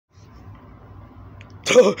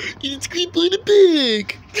It's Green Blue the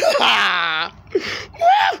Pig.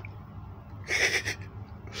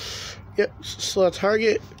 Yep, so a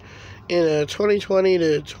Target in a 2020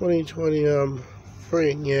 to 2020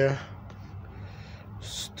 frame, yeah.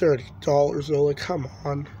 It's $30 though, like come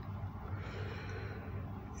on.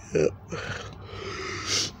 Yep.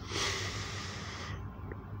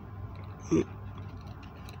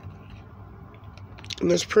 And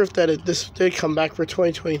there's proof that this did come back for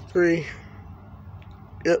 2023.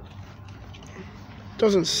 Yep.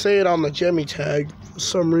 Doesn't say it on the Gemmy tag for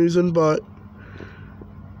some reason, but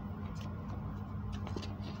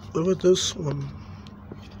look at this one.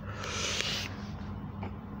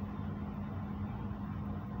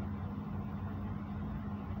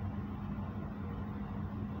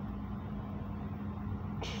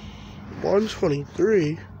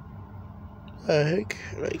 $123. The heck?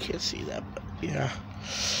 I can't see that, but yeah.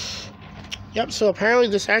 Yep, so apparently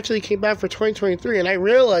this actually came back for 2023, and I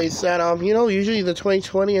realized that, you know, usually the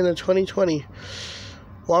 2020 and the 2020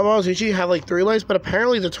 models usually have like 3 lights, but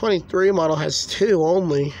apparently the 23 model has 2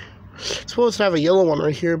 only. It's supposed to have a yellow one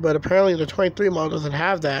right here, but apparently the 23 model doesn't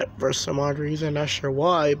have that for some odd reason. I'm not sure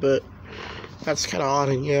why, but that's kind of odd,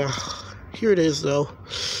 and yeah. Here it is, though.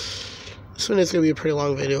 This one is going to be a pretty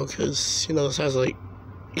long video, because, you know, this has like,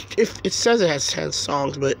 it says it has 10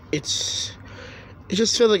 songs, but it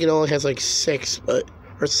just feels like it only has like 6,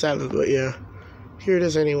 or 7, but yeah. Here it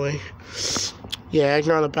is anyway. Yeah,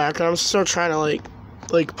 ignore the background. I'm still trying to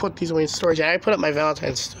like put these away in storage. I put up my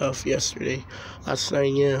Valentine's stuff last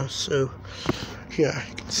night, yeah. So yeah,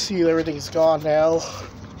 you can see everything's gone now.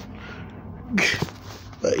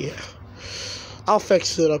 But yeah, I'll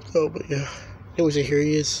fix it up though. But yeah, anyways, here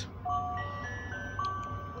he is.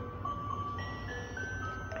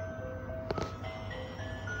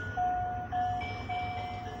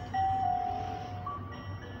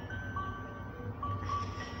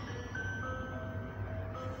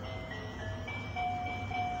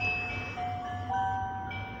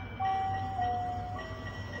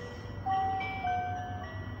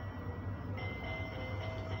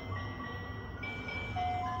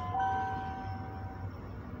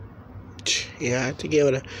 Yeah, I have to give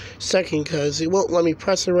it a second because it won't let me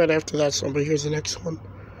press it right after that song, but here's the next one.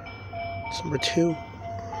 It's number 2.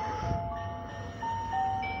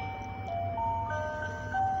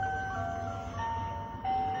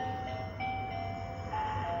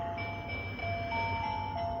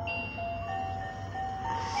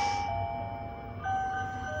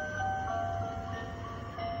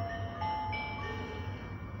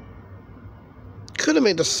 Could have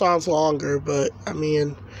made the songs longer, but I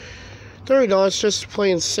mean, $30 just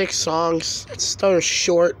playing 6 songs. It's still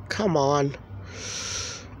short. Come on.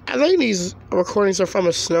 I think these recordings are from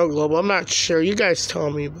a snow globe. I'm not sure. You guys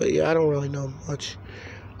tell me, but yeah, I don't really know much.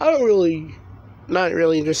 Not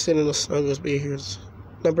really interested in the snow globes, but here's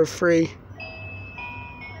number 3.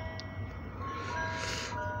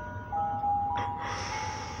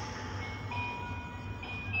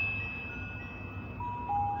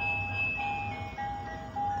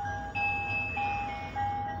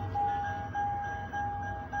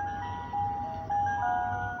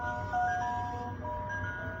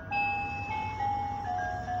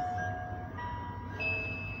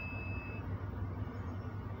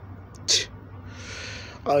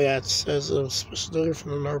 Oh yeah, it says special delivery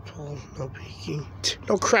from the North Pole. No peeking.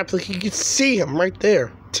 No crap, look, you can see him right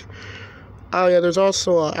there. Oh yeah, there's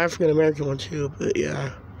also an African American one too, but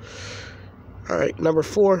yeah. Alright, number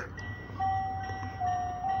 4.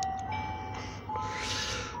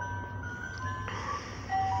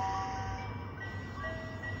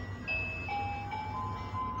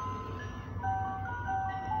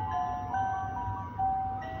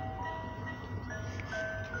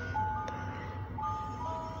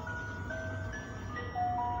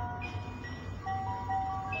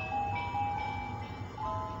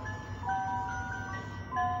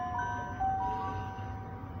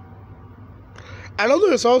 I know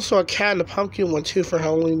there's also a Cat and a Pumpkin one too for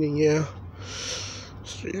Halloween, and yeah.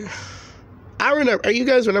 So, yeah. I remember, you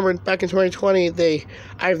guys remember back in 2020,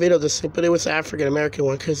 I videoed this thing, but it was the African American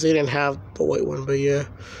one because they didn't have the white one, but yeah.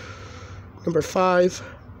 Number 5,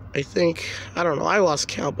 I think. I don't know, I lost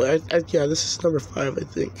count, but yeah, this is number 5, I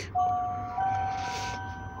think.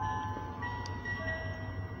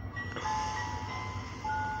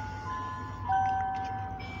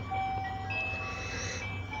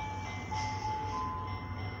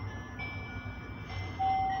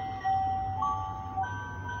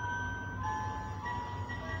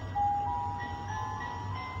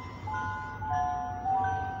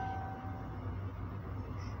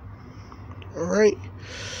 Alright,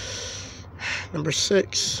 number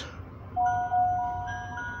 6.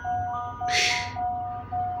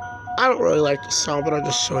 I don't really like the song, but I'll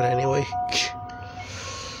just show it anyway.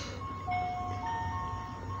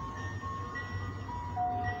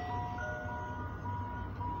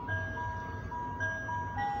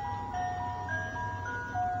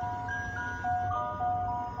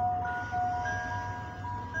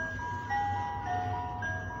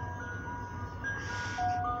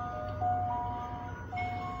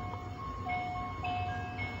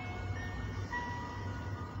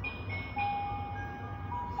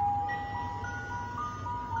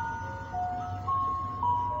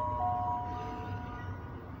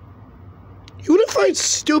 Unified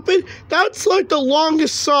Stupid? That's like the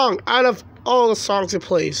longest song out of all the songs it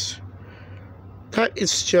plays. That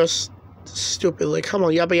is just stupid. Like, come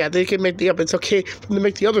on, yeah, but yeah, they can make it's okay for them to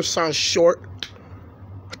make the other songs short.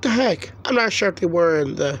 What the heck? I'm not sure if they were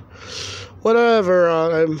in the whatever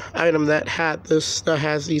item that has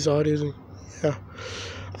these audios. Yeah.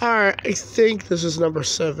 Alright, I think this is number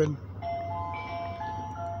 7.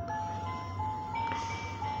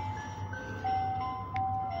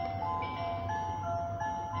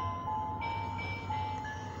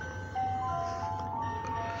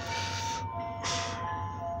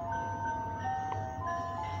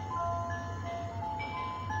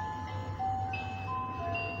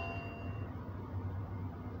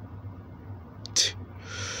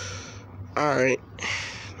 Alright,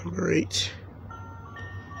 number 8.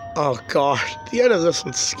 Oh god, the end of this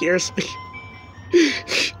one scares me.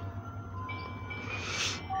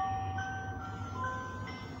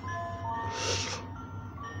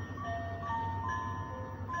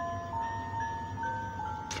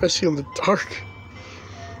 Especially in the dark.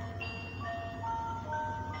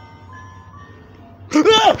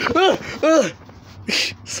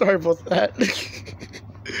 Sorry about that.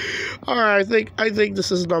 Alright, I think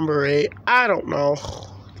this is number 8. I don't know.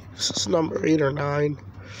 This is number 8 or 9.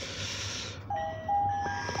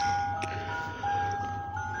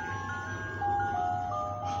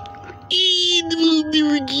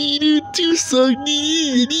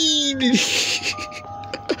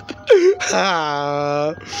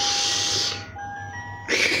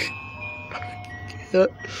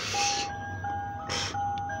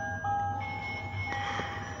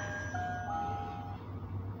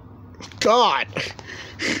 God,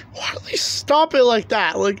 why do they stop it like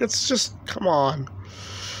that? Like, it's just, come on.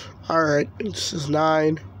 Alright, this is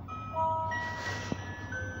 9.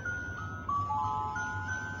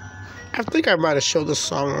 I think I might have showed this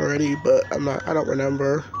song already, but I don't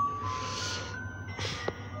remember.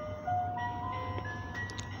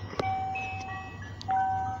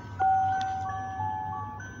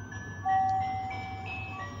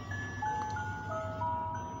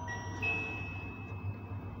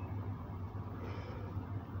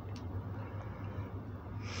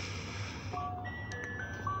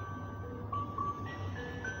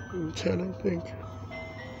 I'm trying to think.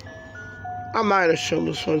 I might have shown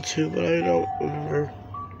this one too, but I don't remember.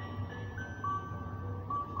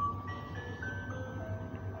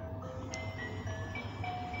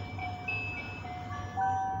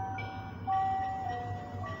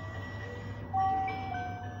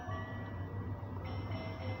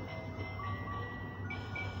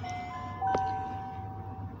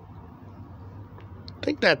 I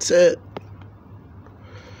think that's it.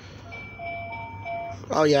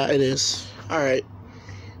 Oh yeah, it is. Alright.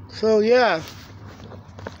 So yeah.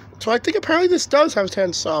 So I think apparently this does have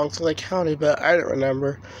 10 songs, like counted, but I don't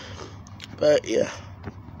remember. But yeah.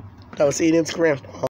 That was Aiden's grandpa.